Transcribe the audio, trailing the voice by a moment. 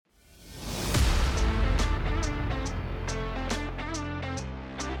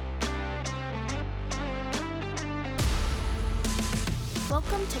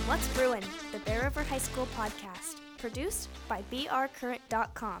to What's Bruin, the Bear River High School podcast, produced by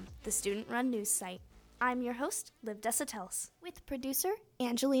brcurrent.com, the student-run news site. I'm your host, Liv Desautel, with producer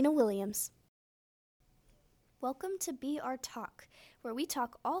Angelina Williams. Welcome to BR Talk, where we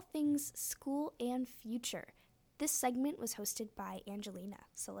talk all things school and future. This segment was hosted by Angelina,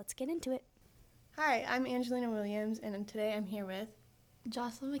 so let's get into it. Hi, I'm Angelina Williams, and today I'm here with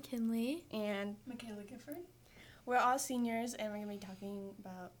Jocelyn McKinley and Michaela Gifford. We're all seniors, and we're going to be talking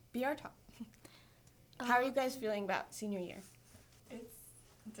about BR Talk. How are you guys feeling about senior year? It's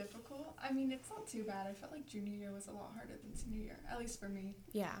difficult. I mean, it's not too bad. I felt like junior year was a lot harder than senior year, at least for me.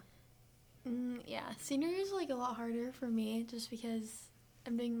 Yeah. Senior year is a lot harder for me just because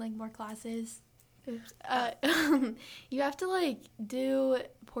I'm doing more classes. Oops. You have to do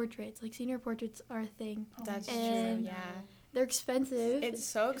portraits. Senior portraits are a thing. Oh, That's true, yeah. They're expensive. It's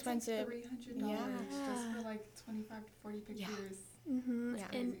so expensive. It's $300 just for 25 to 40 pictures. Yeah.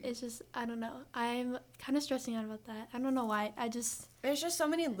 Yeah. And it's just, I don't know. I'm kind of stressing out about that. I don't know why. There's just so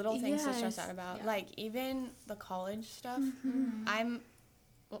many little things to stress Yes. out about. Yeah. Even the college stuff. Mm-hmm. I'm,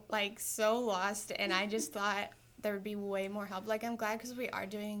 so lost, and I just thought there would be way more help. I'm glad because we are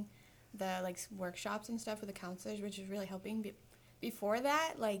doing the, workshops and stuff with the counselors, which is really helping. Before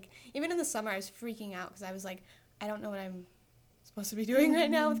that, even in the summer, I was freaking out because I was I don't know what I'm supposed to be doing right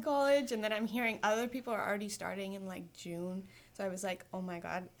now with college, and then I'm hearing other people are already starting in June, so I was oh my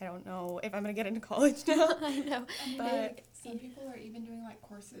god, I don't know if I'm gonna get into college now. I know. But some people are even doing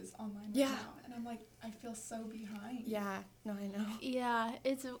courses online Yeah. right now, and I'm I feel so behind. yeah, no, I know. Yeah,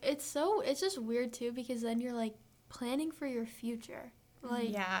 it's just weird too because then you're planning for your future.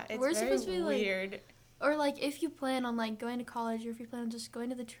 Yeah, it's we're very supposed to be weird. Or if you plan on going to college, or if you plan on just going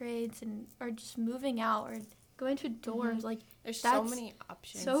to the trades or just moving out or going to dorms, There's so that's many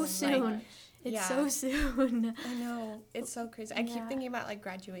options. so and, soon. It's yeah. so soon. I know, it's so crazy. I keep Yeah. thinking about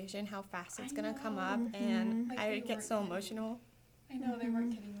graduation, how fast it's I gonna come know. up, Mhm. and I They get weren't so kidding. emotional. I know they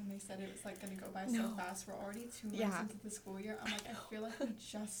weren't kidding when they said it was going to go by so No. fast. We're already 2 months Yeah. into the school year. I'm I feel like we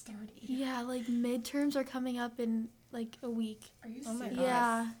just started. Yeah, midterms are coming up in a week. Are you Oh my serious?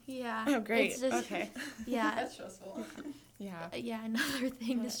 God. Yeah. Oh, great. It's just, Okay. Yeah. That's stressful. Yeah. Yeah, another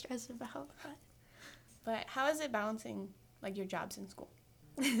thing to But- stress about. But how is it balancing, your jobs in school?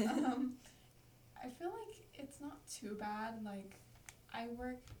 I feel like it's not too bad. I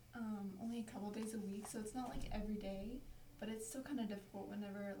work only a couple days a week, so it's not every day, but it's still kind of difficult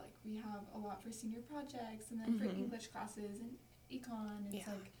whenever we have a lot for senior projects and then for Mhm. English classes and econ. It's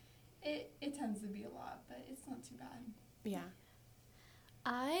Yeah. it tends to be a lot, but it's not too bad. Yeah.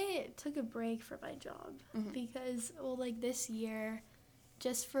 I took a break from my job Mhm. because, this year,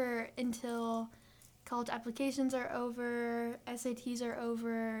 just until college applications are over, SATs are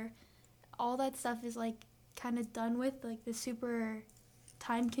over, all that stuff is, kind of done with, the super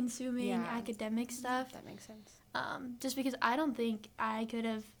time-consuming Yeah. academic stuff. That makes sense. Just because I don't think I could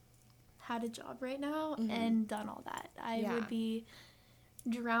have had a job right now Mhm. and done all that. I Yeah. would be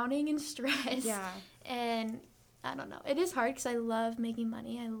drowning in stress. Yeah. And I don't know. It is hard because I love making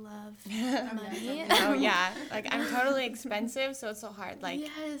money. I love money. Oh, yeah. I'm totally expensive, so it's so hard,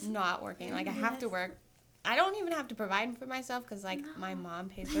 Yes. not working. I have to Yes. work. I don't even have to provide for myself because, my mom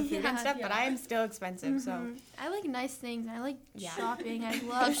pays for food and stuff, but I am still expensive, so. Mhm. I like nice things. I like Yeah. shopping. I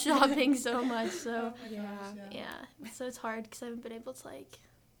love shopping so much. So, Oh my Yeah. gosh, yeah. So it's hard because I haven't been able to,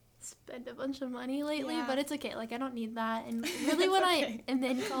 spend a bunch of money lately. Yeah. But it's okay. I don't need that. And really, It's when okay. I am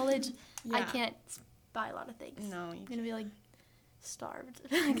in college, I Yeah. can't buy a lot of things. No, I'm going to be, starved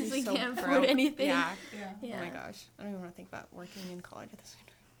You're because we so can't broke. afford anything. Yeah. Yeah. Yeah. Oh my gosh. I don't even want to think about working in college at this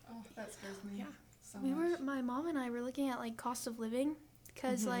point. Oh, that scares me. Yeah. So My mom and I were looking at cost of living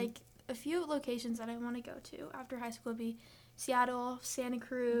because Mhm. a few locations that I want to go to after high school would be Seattle, Santa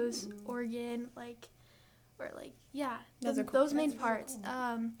Cruz, Ooh. Oregon, or Those those, are cool. those main That's really parts.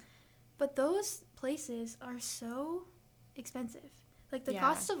 cool. But those places are so expensive. The Yeah.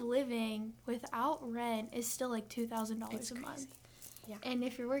 cost of living without rent is still $2,000 It's a crazy. month. Yeah. And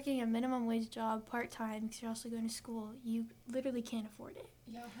if you're working a minimum wage job part-time because you're also going to school, you literally can't afford it.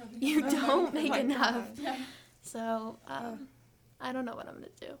 Yeah, hardly You enough. don't make my enough. God. Yeah. So, Ugh. I don't know what I'm going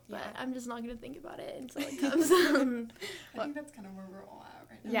to do, but Yeah. I'm just not going to think about it until it comes. I think that's kind of where we're all at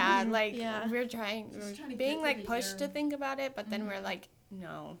right now. Yeah, Yeah. we're trying to being get through the pushed to year. think about it, but then Mhm. we're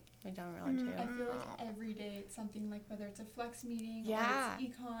no, we don't really Mhm. I do. feel every day it's something whether it's a flex meeting Yeah. or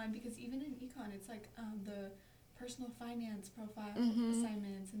it's econ, because even in econ it's the personal finance profile Mhm.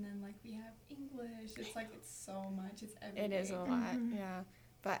 assignments, and then we have English. It's so much. It's every It day. is a lot, Mhm. yeah.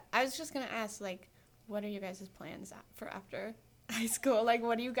 But I was just gonna ask, what are you guys' plans for after high school?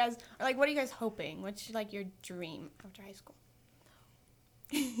 What are you guys hoping? What's your dream after high school?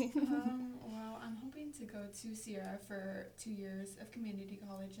 Well, I'm hoping to go to Sierra for 2 years of community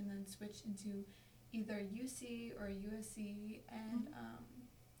college and then switch into either UC or USC and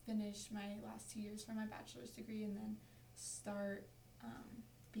finish my last 2 years for my bachelor's degree and then start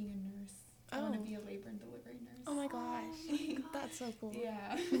being a nurse. I want to be a labor and delivery nurse. Oh my gosh. That's so cool.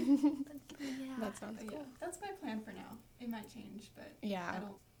 Yeah. That sounds cool. Yeah, that's my plan for now. It might change, but Yeah. I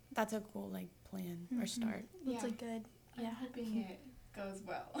don't. That's a cool, like, plan or start. That's Yeah. a good, I'm hoping it goes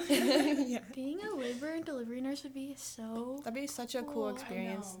well. Yeah. Being a labor and delivery nurse would be so That'd be such a Cool. cool I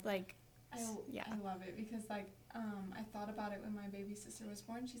experience. know. Like, yeah. I love it because I thought about it when my baby sister was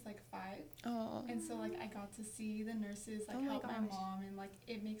born. She's like 5, Oh. and so I got to see the nurses Oh my help my gosh. mom, and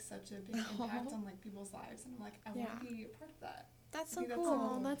it makes such a big impact on people's lives, and I want to be a part of that. That's I so think that's cool. so Oh,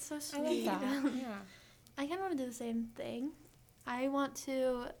 cool. that's so I sweet. like that. Yeah. I kind of want to do the same thing. I want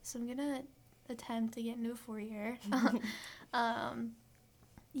to, so I'm gonna attempt to get into a 4-year.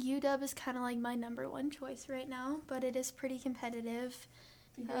 UW is kind of like my number one choice right now, but it is pretty competitive.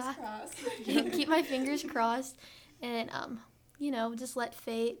 Fingers crossed. Keep my fingers crossed, and just let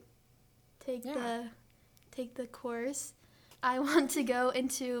fate take the course. I want to go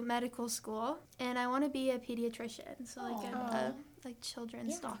into medical school, and I want to be a pediatrician, so a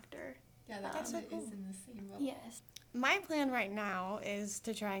children's Yeah. doctor. Yeah, that That's so is cool. in the same level. Yes. My plan right now is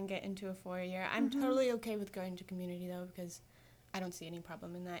to try and get into a 4-year. I'm totally okay with going to community, though, because I don't see any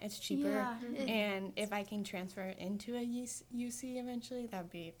problem in that. It's cheaper. Yeah. And if I can transfer into a UC eventually, that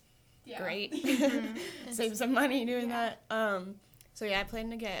would be Yeah. great. Mhm. Save some money doing Yeah. that. So yeah, I plan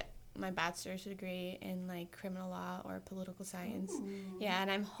to get my bachelor's degree in like criminal law or political science. Ooh. Yeah,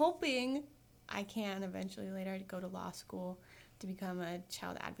 and I'm hoping I can eventually later go to law school to become a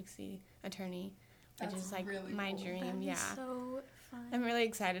child advocacy attorney, which That's is like really my cool. dream. That'd be Yeah. so fun. I'm really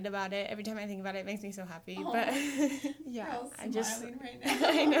excited about it. Every time I think about it, it makes me so happy. Aw. But We're yeah, all I just smiling right now.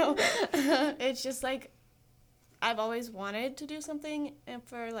 I know. It's just like I've always wanted to do something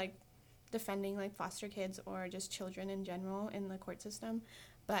for like defending like foster kids or just children in general in the court system,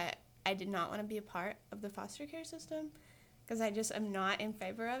 but I did not want to be a part of the foster care system because I just am not in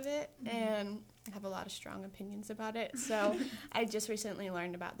favor of it and I have a lot of strong opinions about it. So I just recently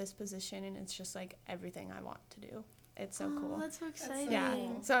learned about this position and it's just like everything I want to do. It's so cool. That's so so exciting. Yeah,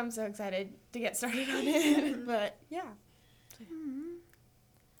 cool. so I'm so excited to get started on it. But yeah.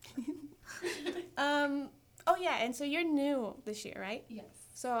 Oh yeah, and so you're new this year, right? Yes.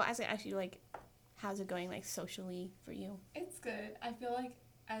 So I say actually like, how's it going like socially for you? It's good. I feel like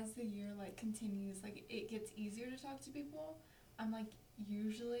as the year continues, it gets easier to talk to people. I'm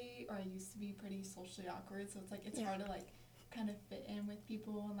usually, or I used to be pretty socially awkward, so it's Yeah. hard to kind of fit in with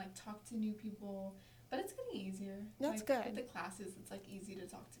people and talk to new people. But it's getting easier. That's With good. the classes, it's easy to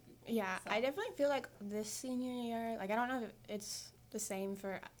talk to people. Yeah, So- I definitely feel like this senior year, like I don't know if it's the same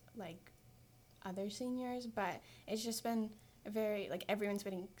for like other seniors, but it's just been very like everyone's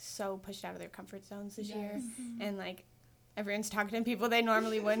been so pushed out of their comfort zones this year, Yes. and like everyone's talking to people they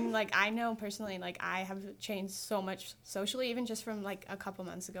normally wouldn't. Like I know personally, like I have changed so much socially, even just from like a couple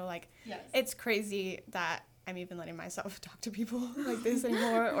months ago. Like Yes. it's crazy that I'm even letting myself talk to people like this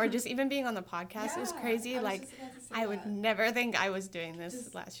anymore, or just even being on the podcast is Yeah, crazy. I was Like just about to say I would that. never think I was doing this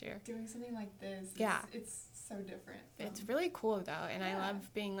Just last year. Doing something like this, Yeah. it's so different. It's really cool though, and I Yeah.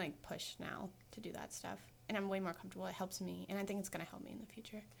 love being like pushed now to do that stuff. And I'm way more comfortable. It helps me, and I think it's gonna help me in the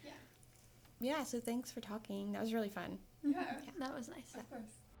future. Yeah. Yeah. So thanks for talking. That was really fun. Yeah, That was nice. of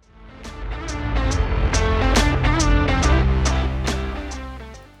course.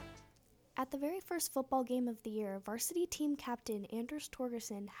 At the very first football game of the year, varsity team captain Anders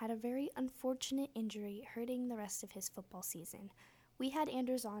Torgerson had a very unfortunate injury hurting the rest of his football season. We had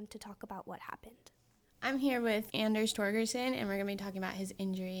Anders on to talk about what happened. I'm here with Anders Torgerson, and we're gonna be talking about his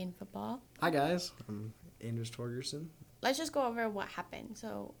injury in football. Hi guys, I'm Anders Torgerson. Let's just go over what happened.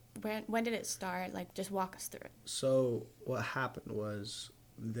 So when did it start? Like, just walk us through it. So what happened was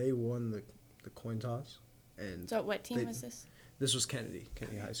they won the coin toss, and So what team They- was this? this was Kennedy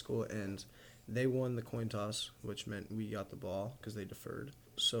High School, and they won the coin toss, which meant we got the ball because they deferred.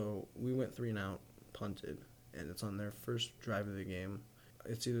 So we went 3 and out, punted, and it's on their first drive of the game.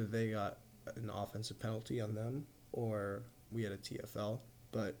 It's either they got an offensive penalty on them or we had a TFL.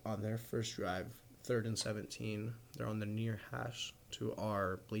 But on their first drive, 3rd and 17, they're on the near hash to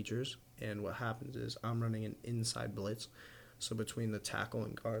our bleachers. And what happens is I'm running an inside blitz, so between the tackle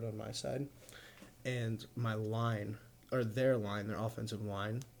and guard on my side, and my line, or their offensive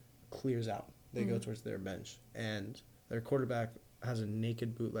line, clears out. They go towards their bench, and their quarterback has a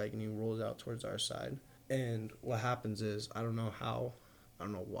naked bootleg, and he rolls out towards our side. And what happens is, I don't know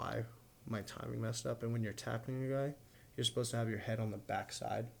why, my timing messed up, and when you're tackling a guy, you're supposed to have your head on the back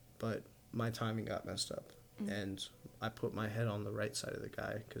side, but my timing got messed up. And I put my head on the right side of the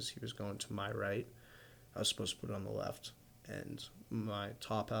guy because he was going to my right. I was supposed to put it on the left. And my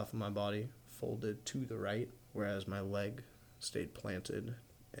top half of my body folded to the right, whereas my leg stayed planted,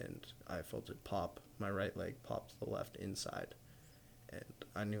 and I felt it pop. My right leg popped to the left inside. And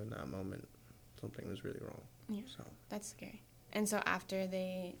I knew in that moment something was really wrong. Yeah, So that's scary. And so after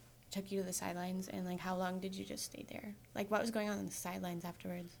they took you to the sidelines, and, like, how long did you just stay there? Like, what was going on the sidelines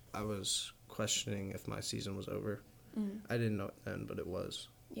afterwards? I was questioning if my season was over. I didn't know it then, but it was.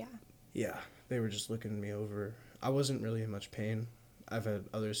 Yeah. Yeah, they were just looking me over. I wasn't really in much pain. I've had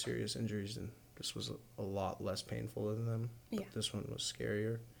other serious injuries, and this was a lot less painful than them. Yeah. But this one was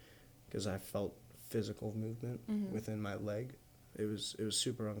scarier because I felt physical movement within my leg. It was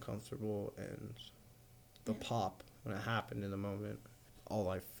super uncomfortable, and the pop, when it happened in the moment, all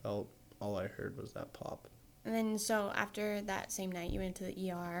I heard was that pop. And then, so after that same night, you went to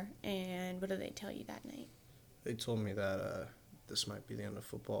the ER, and what did they tell you that night? They told me that this might be the end of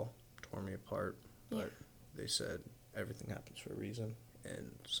football. Tore me apart, but they said everything happens for a reason,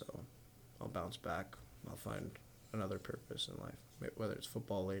 and so I'll bounce back. I'll find another purpose in life, whether it's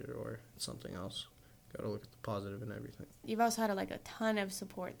football later or something else. Got to look at the positive in everything. You've also had, like, a ton of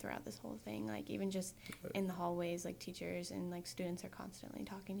support throughout this whole thing, like, even just in the hallways, like, teachers and, like, students are constantly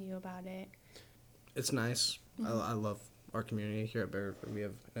talking to you about it. It's nice. I love our community here at Bear River. We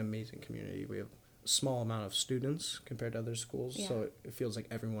have an amazing community. We have a small amount of students compared to other schools, so it feels like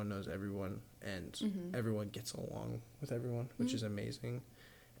everyone knows everyone, and everyone gets along with everyone, which is amazing.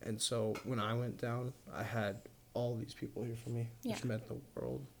 And so when I went down, I had all these people here for me, which meant the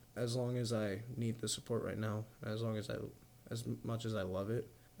world. As long as I need the support right now, as much as I love it,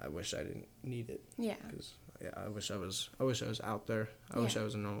 I wish I didn't need it. Yeah. Because I wish I was out there. I wish I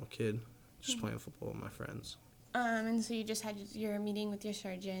was a normal kid, just playing football with my friends. And so you just had your meeting with your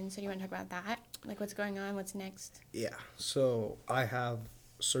surgeon, so you want to talk about that? Like, what's going on? What's next? Yeah. So I have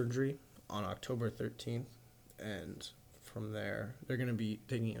surgery on October 13th, and from there, they're going to be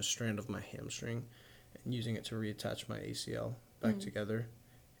taking a strand of my hamstring and using it to reattach my ACL back together.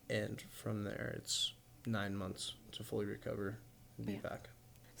 And from there, it's 9 months to fully recover and be back.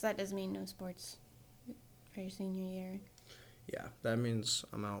 So that does mean no sports for your senior year? Yeah, that means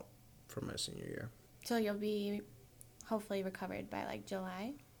I'm out for my senior year. So you'll be hopefully recovered by, like,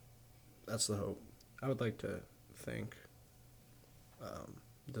 July? That's the hope. I would like to thank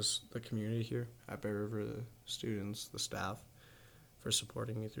the community here at Bear River, the students, the staff, for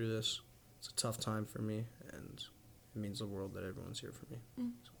supporting me through this. It's a tough time for me, and it means the world that everyone's here for me.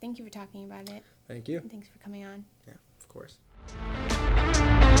 So, thank you for talking about it. Thank you. And thanks for coming on. Yeah, of course.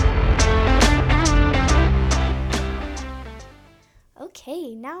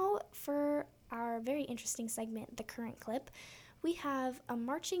 Okay, now for our very interesting segment, The Current Clip, we have a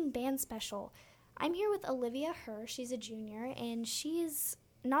marching band special. I'm here with Olivia Herr. She's a junior, and she's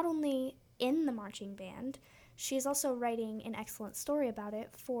not only in the marching band, she's also writing an excellent story about it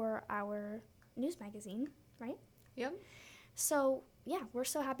for our news magazine, right? Yep. So, yeah, we're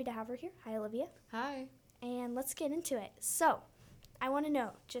so happy to have her here. Hi, Olivia. Hi. And let's get into it. So, I want to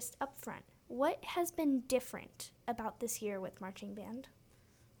know, just up front, what has been different about this year with marching band?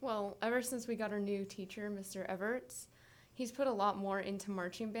 Well, ever since we got our new teacher, Mr. Everts, he's put a lot more into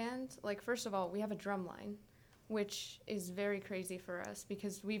marching band. Like, first of all, we have a drum line, which is very crazy for us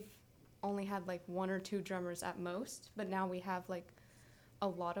because we've only had, like, 1 or 2 drummers at most, but now we have, like, a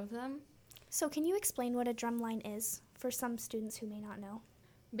lot of them. So can you explain what a drum line is for some students who may not know?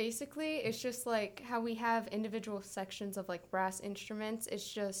 Basically, it's just like how we have individual sections of, like, brass instruments.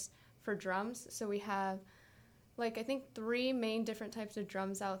 It's just for drums. So we have, like, I think 3 main different types of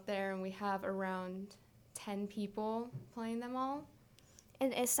drums out there, and we have around 10 people playing them all.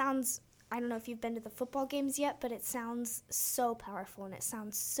 And it sounds, I don't know if you've been to the football games yet, but it sounds so powerful, and it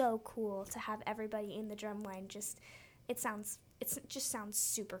sounds so cool to have everybody in the drum line. It just sounds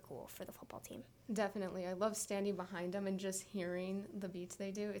super cool for the football team. Definitely. I love standing behind them and just hearing the beats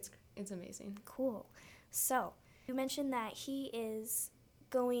they do. It's amazing. Cool. So, you mentioned that he's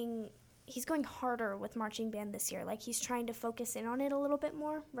going harder with marching band this year. Like, he's trying to focus in on it a little bit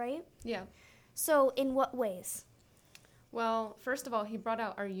more, right? Yeah. So, in what ways? Well, first of all, he brought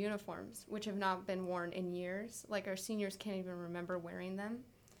out our uniforms, which have not been worn in years. Like, our seniors can't even remember wearing them.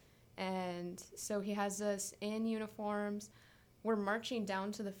 And so he has us in uniforms. We're marching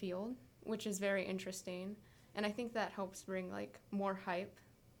down to the field, which is very interesting. And I think that helps bring, like, more hype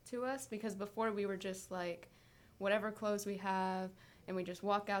to us because before we were just, like, whatever clothes we have, and we just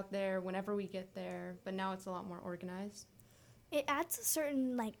walk out there whenever we get there. But now it's a lot more organized. It adds a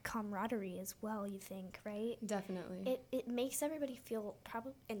certain, like, camaraderie as well, you think, right? Definitely. It makes everybody feel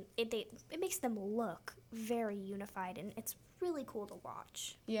and it makes them look very unified, and it's really cool to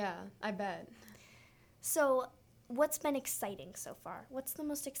watch. Yeah, I bet. So, what's been exciting so far? What's the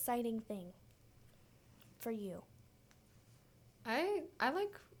most exciting thing for you? I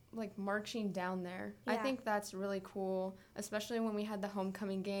like marching down there. I Yeah. think that's really cool, especially when we had the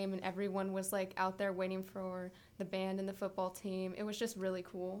homecoming game and everyone was like out there waiting for the band and the football team. It was just really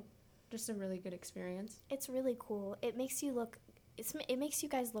cool. Just a really good experience. It's really cool. It makes you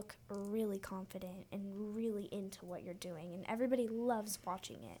guys look really confident and really into what you're doing, and everybody loves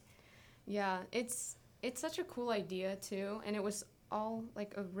watching it. Yeah, it's such a cool idea too, and it was all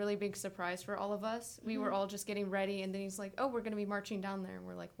like a really big surprise for all of us. We were all just getting ready, and then he's like, "Oh, we're going to be marching down there." And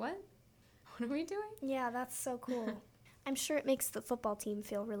we're like, "What? What are we doing?" Yeah, that's so cool. I'm sure it makes the football team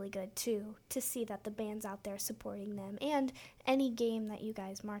feel really good too, to see that the band's out there supporting them, and any game that you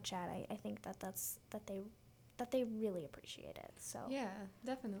guys march at. I think that they really appreciate it. So Yeah,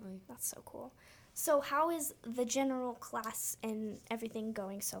 definitely. that's so cool. So how is the general class and everything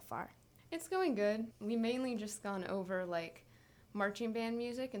going so far? It's going good. We mainly just gone over like marching band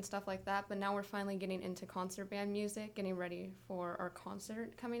music and stuff like that, but now we're finally getting into concert band music, getting ready for our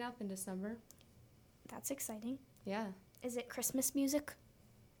concert coming up in December. That's exciting. Yeah. Is it Christmas music?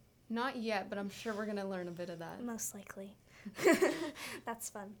 Not yet, but I'm sure we're going to learn a bit of that. Most likely. That's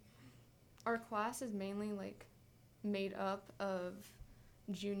fun. Our class is mainly like made up of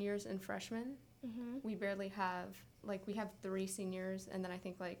juniors and freshmen. Mm-hmm. We barely have, like, we have 3 seniors and then I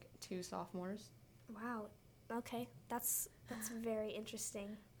think like 2 sophomores. Wow. Okay. That's very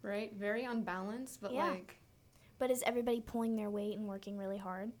interesting. Right? Very unbalanced, but Yeah. like, But is everybody pulling their weight and working really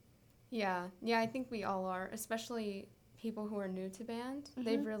hard? yeah, I think we all are, especially people who are new to band.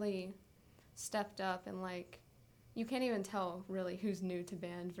 They've really stepped up, and like, you can't even tell really who's new to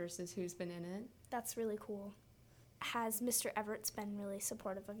band versus who's been in it. That's really cool. Has Mr. Everett's been really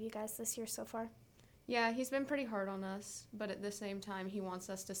supportive of you guys this year so far? Yeah, he's been pretty hard on us, but at the same time, he wants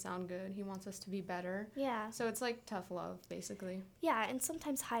us to sound good. He wants us to be better. Yeah. So it's like tough love, basically. Yeah, and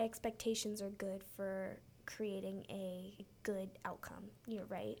sometimes high expectations are good for creating a good outcome. You're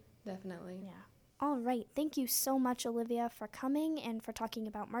right. Definitely. Yeah. All right. Thank you so much, Olivia, for coming and for talking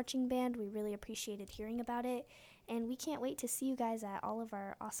about marching band. We really appreciated hearing about it, and we can't wait to see you guys at all of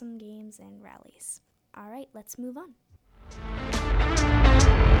our awesome games and rallies. All right, let's move on.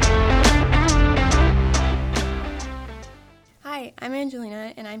 Hi, I'm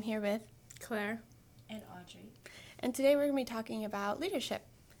Angelina, and I'm here with Claire. And Audrey. and today we're going to be talking about leadership.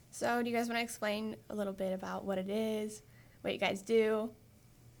 So do you guys want to explain a little bit about what it is, what you guys do?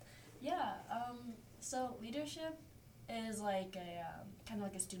 Yeah, so leadership is like a kind of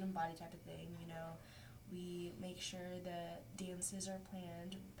like a student body type of thing, you know. We make sure that dances are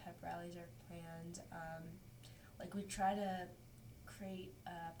planned, pep rallies are planned. Like we try to create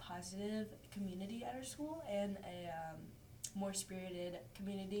a positive community at our school and a more spirited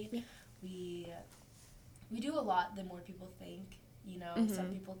community. Yeah. We do a lot that more people think, you know.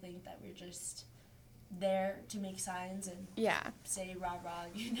 Some people think that we're just there to make signs and Yeah. say rah rah,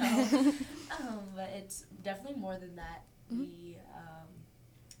 you know. But it's definitely more than that.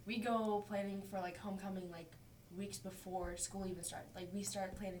 We go planning for like homecoming like weeks before school even starts. Like we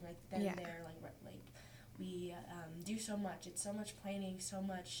start planning like then Yeah. and there, like we do so much. It's so much planning, so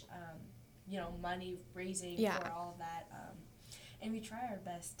much you know, money raising Yeah. for all of that. And we try our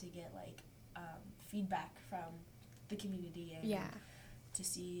best to get like feedback from the community and Yeah. to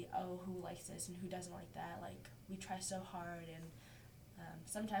see, who likes this and who doesn't like that. Like, we try so hard, and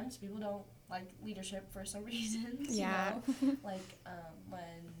sometimes people don't like leadership for some reasons, Yeah. you know? Like,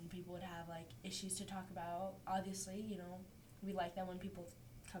 when people would have, like, issues to talk about, obviously, you know, we like that when people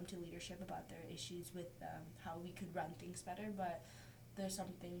come to leadership about their issues with how we could run things better, but there's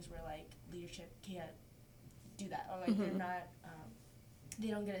some things where, like, leadership can't do that, or, like, they're not, they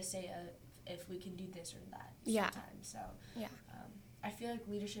don't get a say if we can do this or that Yeah. sometimes, so... Yeah. I feel like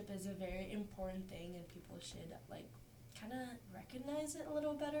leadership is a very important thing, and people should like kind of recognize it a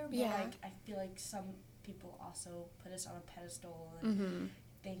little better. But Yeah. like I feel like some people also put us on a pedestal and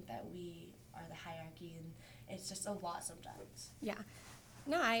think that we are the hierarchy, and it's just a lot sometimes. Yeah.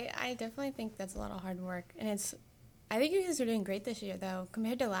 No, I definitely think that's a lot of hard work. And I think you guys are doing great this year, though.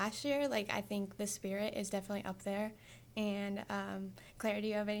 Compared to last year, like, I think the spirit is definitely up there. And, Claire, do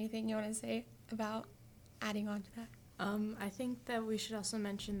you have anything you want to say about adding on to that? I think that we should also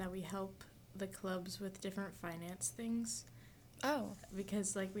mention that we help the clubs with different finance things. Oh.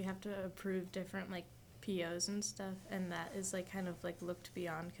 Because, like, we have to approve different, like, POs and stuff, and that is, like, kind of, like, looked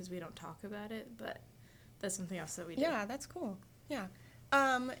beyond because we don't talk about it, but that's something else that we do. Yeah, that's cool. Yeah.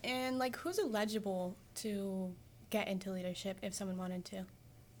 And like, who's eligible to get into leadership if someone wanted to?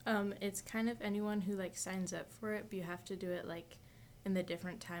 It's kind of anyone who like signs up for it, but you have to do it like in the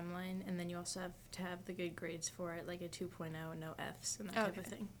different timeline, and then you also have to have the good grades for it, like a 2.0, no Fs, and that type of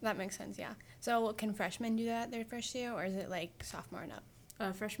thing. That makes sense, yeah. So can freshmen do that their first year, or is it like sophomore and up?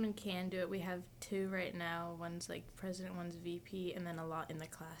 Freshmen can do it. We have 2 right now. One's like president, one's VP, and then a lot in the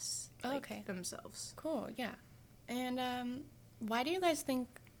class themselves. Cool, yeah. And why do you guys think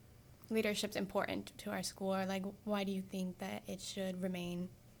leadership's important to our school, or like why do you think that it should remain?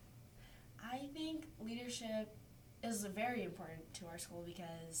 I think leadership is very important to our school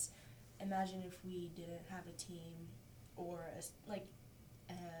because imagine if we didn't have a team or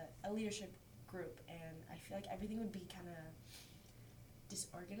a leadership group, and I feel like everything would be kind of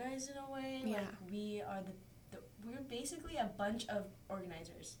disorganized in a way. Yeah. Like we are we're basically a bunch of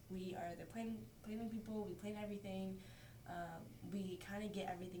organizers. We are the planning people. We plan everything. We kind of get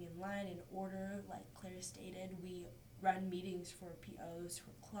everything in line, in order, like Claire stated. We run meetings for POs,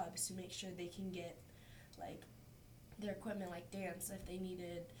 for clubs, to make sure they can get, like, their equipment, like dance. If they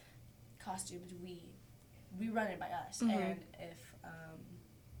needed costumes, we run it by us. Mm-hmm. And if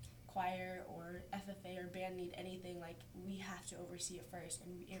choir or FFA or band need anything, like, we have to oversee it first,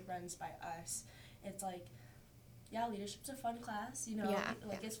 and it runs by us. It's like, yeah, leadership's a fun class, you know,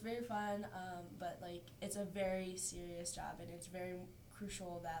 it's very fun, but, like, it's a very serious job, and it's very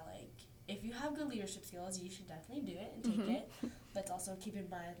crucial that, like, if you have good leadership skills, you should definitely do it and take it, but also keep in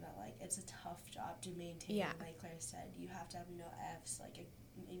mind that, like, it's a tough job to maintain. Yeah. Like Claire said, you have to have no Fs, like,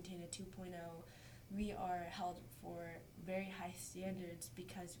 maintain a 2.0. We are held for very high standards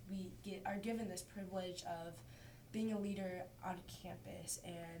because we are given this privilege of being a leader on campus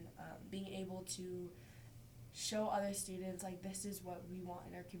and being able to show other students, like, this is what we want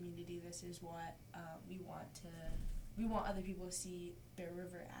in our community, this is what we want other people to see Bear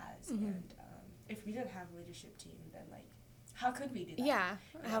River as. And if we didn't have a leadership team, then, like, how could we do that? Yeah,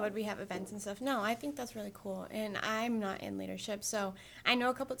 how would we have events and stuff? No, I think that's really cool. And I'm not in leadership, so I know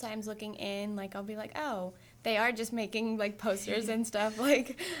a couple times looking in, like, I'll be like, oh, they are just making, like, posters and stuff.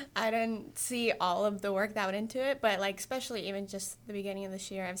 Like, I didn't see all of the work that went into it, but, like, especially even just the beginning of this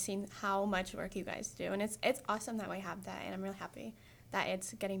year, I've seen how much work you guys do. And it's awesome that we have that, and I'm really happy that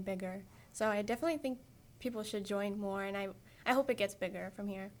it's getting bigger. So I definitely think people should join more, and I hope it gets bigger from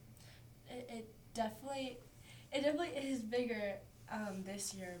here. It definitely is bigger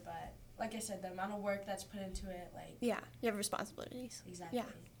this year, but like I said, the amount of work that's put into it, like... Yeah, you have responsibilities. Exactly.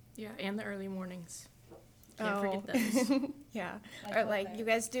 Yeah, and the early mornings. Can't forget those. Yeah. Like Or, what like, Claire- you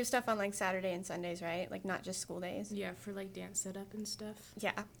guys do stuff on, like, Saturday and Sundays, right? Like, not just school days? Yeah, for like dance setup and stuff.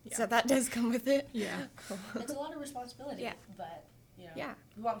 Yeah. Yeah. So that does come with it. Yeah. Cool. It's a lot of responsibility, Yeah. but, you know, Yeah.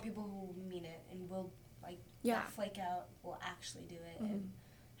 we want people who mean it and will, like, Yeah. not flake out, will actually do it and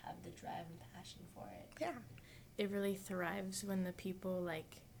have the drive and passion for it. Yeah. It really thrives when the people,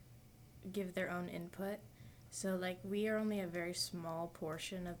 like, give their own input. So, like, we are only a very small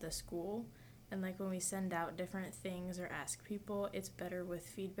portion of the school, and, like, when we send out different things or ask people, it's better with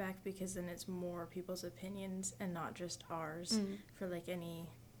feedback because then it's more people's opinions and not just ours for, like, any,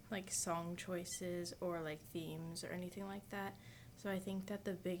 like, song choices or, like, themes or anything like that. So I think that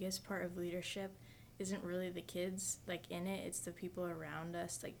the biggest part of leadership isn't really the kids, like, in it. It's the people around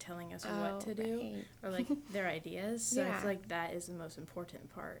us, like, telling us what to do Right. or, like, their ideas. So I Yeah. feel like that is the most important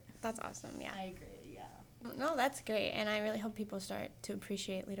part. That's awesome, yeah. I agree, yeah. No, that's great, and I really hope people start to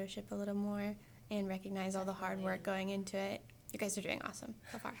appreciate leadership a little more and recognize all the hard work going into it. You guys are doing awesome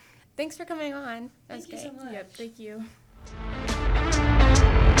so far. Thanks for coming on. That was Thank you great. so much. Yep, thank you.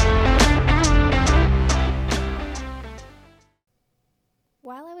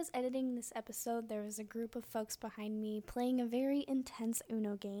 While I was editing this episode, there was a group of folks behind me playing a very intense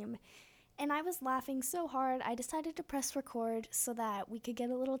Uno game. And I was laughing so hard, I decided to press record so that we could get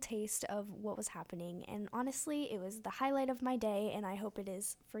a little taste of what was happening. And honestly, it was the highlight of my day, and I hope it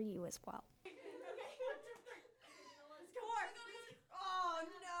is for you as well.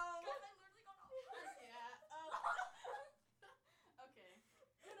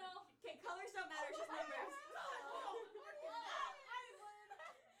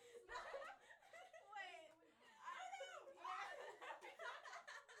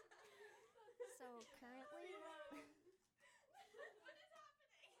 So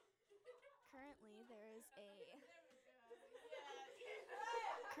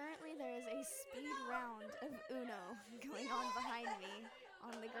currently there is a speed round of Uno going on behind me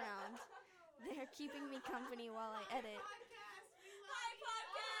on the ground. They're keeping me company while I edit. Hi,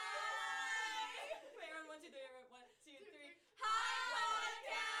 podcast! Wait, everyone, 1, 2, 3, 1, 2, 3. Hi,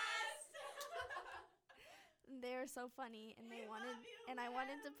 podcast! they're so funny, and I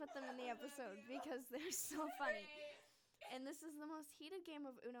wanted to put them in the episode because they're so funny. And this is the most heated game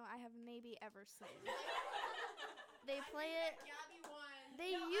of Uno I have maybe ever seen. They play it.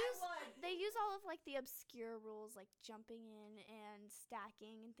 They use all of like the obscure rules, like jumping in and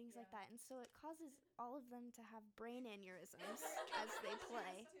stacking and things like that, and so it causes all of them to have brain aneurysms as they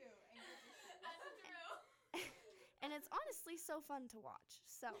play. And it's honestly so fun to watch.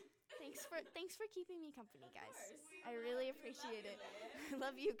 So thanks for keeping me company, guys. I really appreciate it. I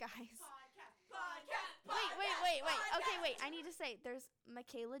love you guys. Wait. Okay, wait. I need to say there's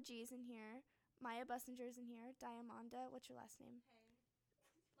Michaela G's in here. Maya Bussinger's in here. Diamanda, what's your last name?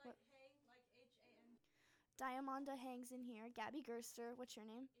 Hang. Hang, like H-A-N. Diamanda Hang's in here. Gabby Gerster, what's your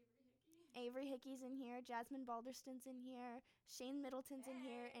name? Avery Hickey's in here. Jasmine Balderston's in here. Shane Middleton's in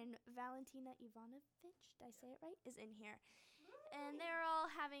here. And Valentina Ivanovich, did I say it right? Is in here. And they're all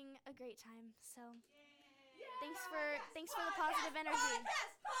having a great time. So thanks for the positive energy.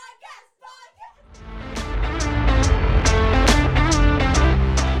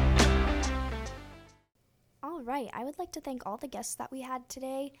 All right, I would like to thank all the guests that we had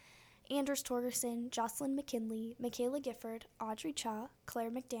today. Anders Torgerson, Jocelyn McKinley, Michaela Gifford, Audrey Cha,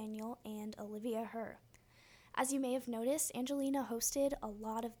 Claire McDaniel, and Olivia Herr. As you may have noticed, Angelina hosted a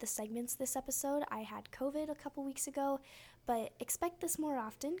lot of the segments this episode. I had COVID a couple weeks ago, but expect this more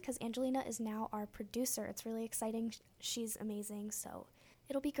often because Angelina is now our producer. It's really exciting. She's amazing, so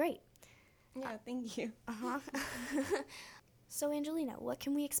it'll be great. Yeah, thank you. So, Angelina, what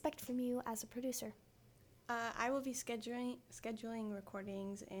can we expect from you as a producer? I will be scheduling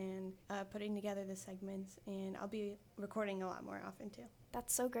recordings and putting together the segments, and I'll be recording a lot more often too.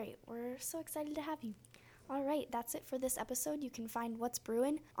 That's so great. We're so excited to have you. All right, that's it for this episode. You can find What's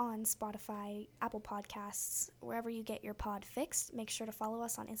Bruin on Spotify, Apple Podcasts, wherever you get your pod fixed. Make sure to follow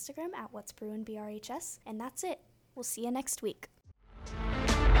us on Instagram at What's Bruin BRHS. And that's it. We'll see you next week.